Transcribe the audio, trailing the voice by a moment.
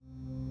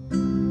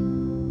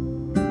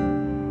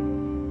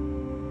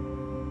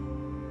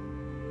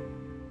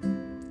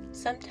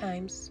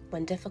Sometimes,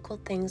 when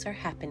difficult things are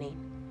happening,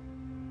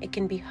 it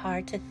can be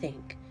hard to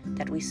think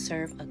that we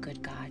serve a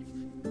good God.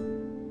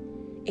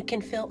 It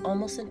can feel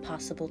almost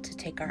impossible to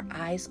take our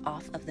eyes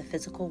off of the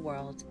physical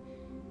world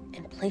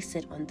and place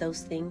it on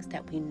those things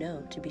that we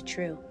know to be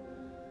true.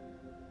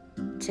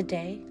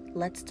 Today,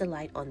 let's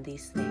delight on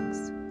these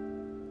things.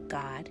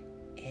 God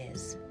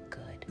is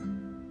good.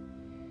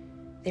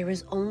 There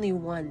is only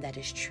one that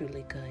is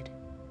truly good.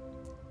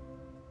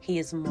 He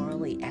is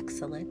morally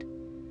excellent,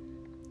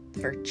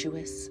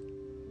 virtuous,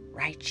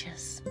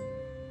 righteous,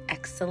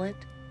 excellent,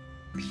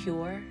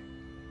 pure,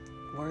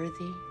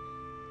 worthy,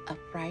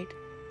 upright,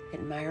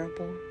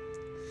 admirable,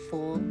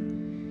 full,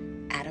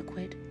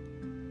 adequate.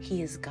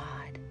 He is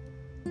God,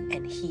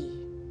 and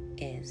He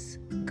is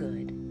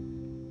good.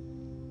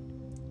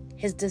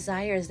 His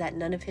desire is that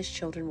none of His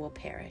children will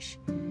perish.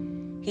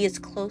 He is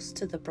close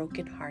to the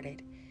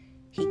brokenhearted.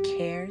 He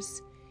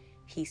cares,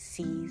 He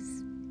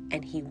sees,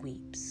 and He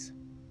weeps.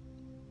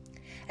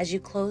 As you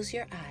close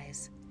your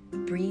eyes,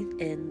 breathe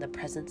in the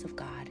presence of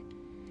God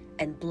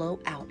and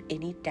blow out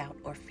any doubt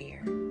or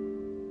fear.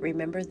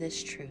 Remember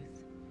this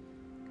truth: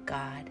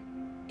 God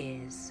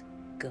is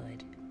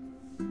good.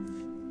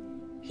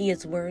 He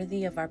is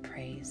worthy of our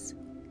praise.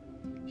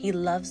 He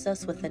loves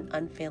us with an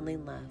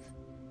unfailing love.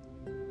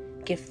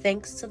 Give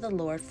thanks to the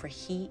Lord, for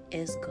He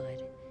is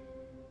good.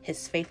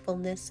 His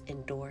faithfulness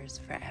endures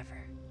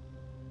forever.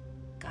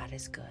 God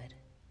is good.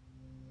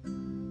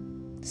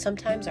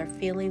 Sometimes our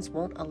feelings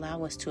won't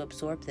allow us to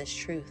absorb this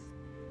truth,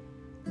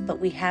 but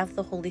we have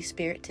the Holy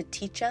Spirit to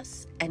teach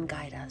us and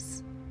guide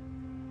us.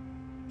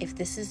 If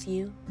this is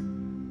you,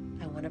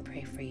 I want to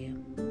pray for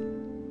you.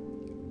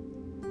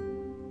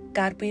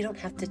 God, we don't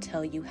have to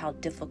tell you how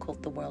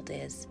difficult the world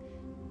is,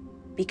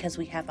 because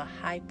we have a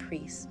high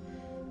priest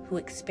who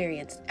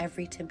experienced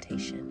every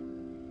temptation.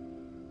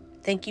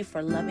 Thank you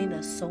for loving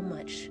us so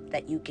much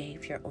that you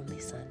gave your only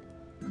Son.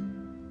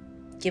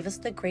 Give us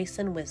the grace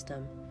and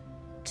wisdom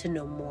to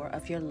know more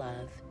of your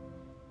love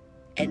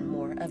and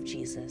more of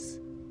Jesus,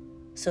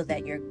 so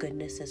that your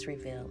goodness is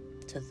revealed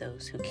to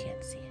those who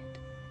can't see it.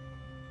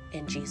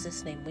 In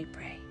Jesus' name we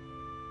pray.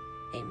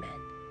 Amen.